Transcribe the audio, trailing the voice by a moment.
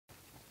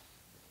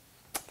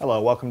Hello,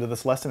 welcome to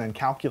this lesson in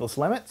calculus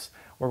limits.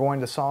 We're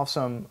going to solve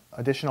some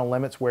additional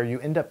limits where you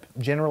end up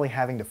generally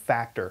having to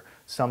factor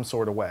some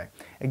sort of way.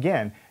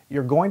 Again,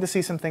 you're going to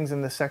see some things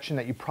in this section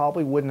that you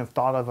probably wouldn't have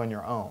thought of on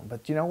your own.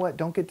 But you know what?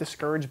 Don't get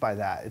discouraged by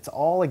that. It's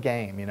all a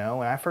game, you know?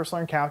 When I first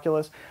learned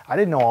calculus, I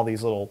didn't know all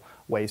these little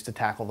ways to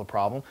tackle the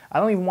problem. I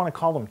don't even want to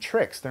call them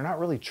tricks. They're not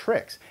really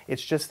tricks.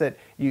 It's just that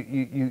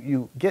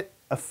you get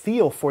a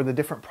feel for the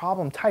different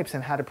problem types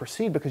and how to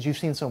proceed because you've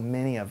seen so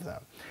many of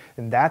them.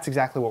 And that's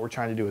exactly what we're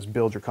trying to do, is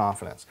build your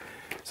confidence.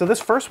 So this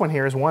first one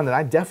here is one that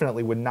I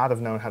definitely would not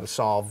have known how to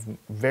solve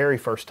very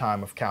first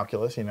time of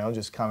calculus, you know,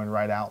 just coming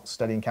right out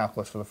studying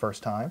calculus for the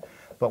first time.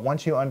 But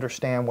once you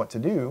understand what to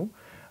do,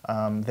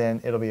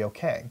 then it'll be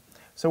okay.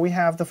 So we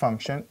have the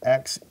function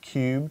x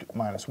cubed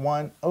minus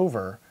 1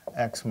 over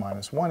x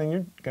minus 1, and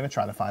you're going to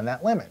try to find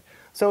that limit.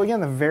 So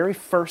again, the very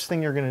first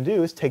thing you're going to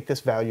do is take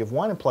this value of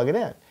 1 and plug it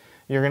in.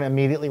 You're going to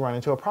immediately run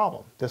into a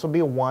problem. This will be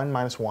a 1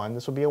 minus 1.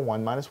 This will be a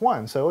 1 minus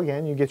 1. So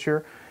again, you get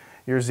your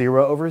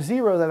 0 over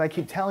 0 that I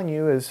keep telling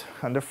you is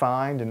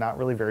undefined and not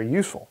really very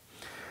useful.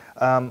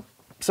 So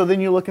then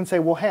you look and say,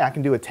 well, hey, I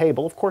can do a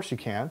table. Of course you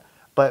can.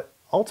 But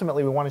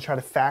ultimately, we want to try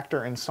to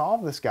factor and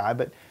solve this guy.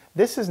 But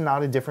this is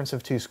not a difference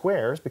of two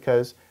squares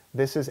because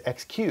this is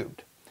x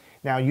cubed.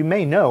 Now, you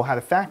may know how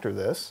to factor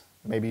this.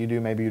 Maybe you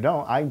do, maybe you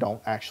don't. I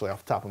don't actually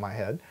off the top of my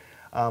head.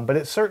 But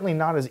it's certainly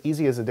not as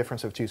easy as a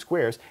difference of two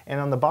squares. And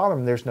on the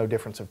bottom, there's no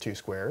difference of two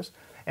squares.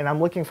 And I'm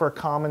looking for a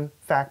common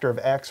factor of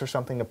x or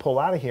something to pull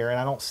out of here, and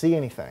I don't see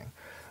anything.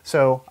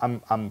 So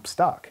I'm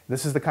stuck.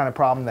 This is the kind of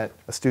problem that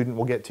a student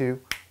will get to,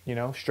 you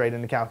know, straight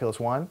into Calculus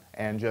 1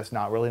 and just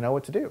not really know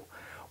what to do.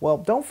 Well,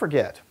 don't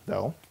forget,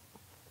 though,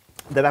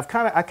 that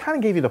I kind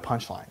of gave you the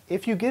punchline.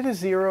 If you get a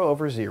 0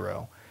 over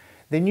 0,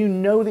 then you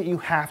know that you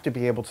have to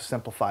be able to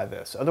simplify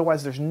this.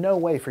 Otherwise, there's no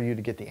way for you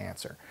to get the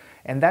answer.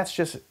 And that's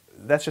just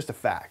a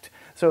fact.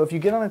 So if you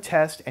get on a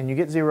test and you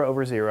get 0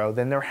 over 0,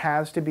 then there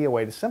has to be a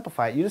way to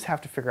simplify it. You just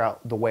have to figure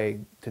out the way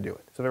to do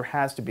it. So there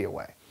has to be a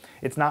way.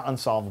 It's not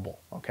unsolvable,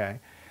 okay?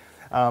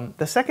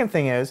 The second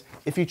thing is,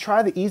 if you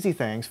try the easy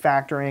things,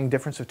 factoring,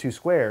 difference of two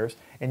squares,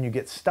 and you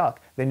get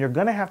stuck, then you're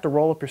going to have to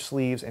roll up your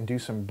sleeves and do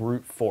some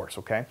brute force,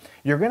 okay?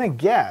 You're going to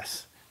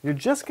guess, you're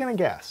just going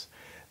to guess,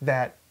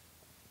 that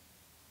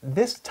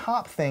this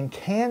top thing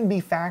can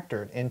be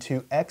factored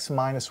into x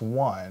minus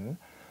 1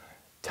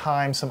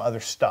 times some other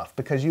stuff,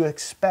 because you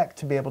expect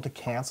to be able to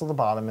cancel the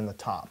bottom and the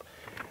top.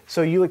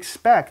 So you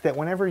expect that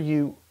whenever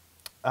you,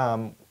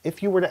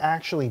 if you were to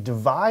actually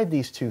divide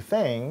these two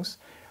things,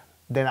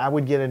 then I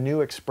would get a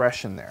new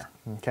expression there,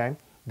 okay,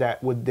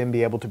 that would then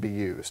be able to be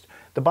used.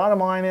 The bottom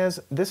line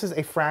is, this is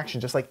a fraction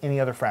just like any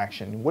other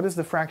fraction. What is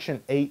the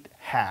fraction 8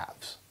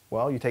 halves?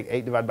 Well, you take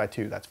 8 divided by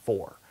 2, that's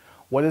 4.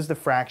 What is the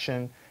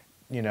fraction,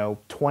 you know,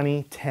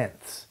 20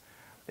 tenths?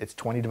 It's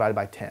 20 divided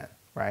by 10,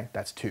 right?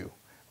 That's 2.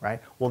 Right?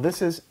 Well,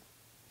 this is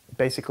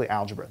basically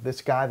algebra.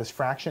 This guy, this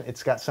fraction,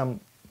 it's got some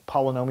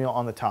polynomial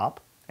on the top,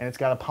 and it's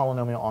got a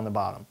polynomial on the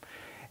bottom.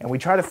 And we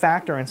try to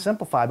factor and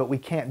simplify, but we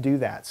can't do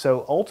that.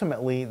 So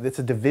ultimately, it's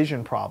a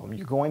division problem.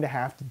 You're going to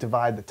have to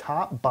divide the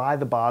top by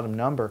the bottom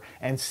number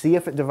and see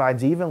if it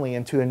divides evenly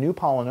into a new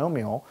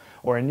polynomial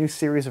or a new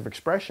series of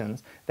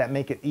expressions that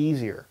make it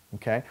easier,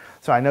 okay?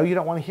 So I know you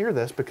don't want to hear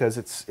this because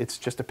it's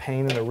just a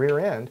pain in the rear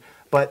end,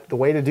 but the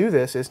way to do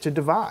this is to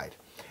divide.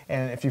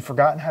 And if you've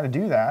forgotten how to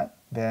do that,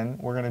 then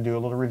we're going to do a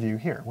little review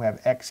here. We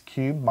have x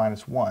cubed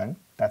minus 1,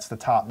 that's the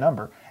top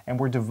number, and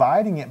we're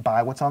dividing it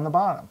by what's on the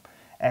bottom,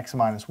 x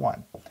minus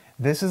 1.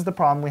 This is the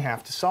problem we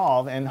have to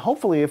solve, and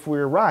hopefully if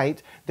we're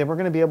right, then we're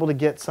going to be able to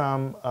get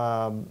some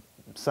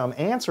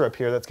answer up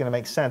here that's going to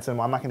make sense,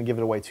 and I'm not going to give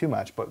it away too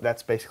much, but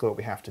that's basically what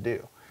we have to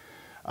do.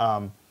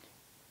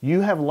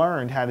 You have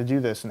learned how to do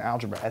this in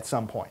algebra at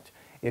some point.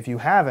 If you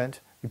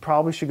haven't, you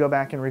probably should go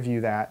back and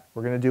review that.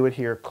 We're going to do it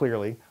here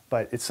clearly,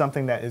 but it's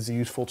something that is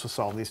useful to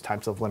solve these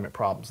types of limit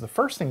problems. The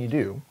first thing you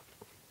do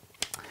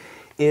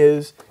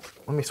is,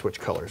 let me switch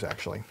colors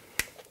actually.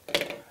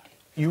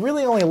 You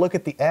really only look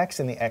at the x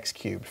and the x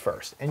cubed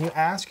first, and you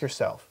ask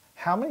yourself,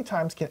 how many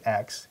times can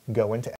x go into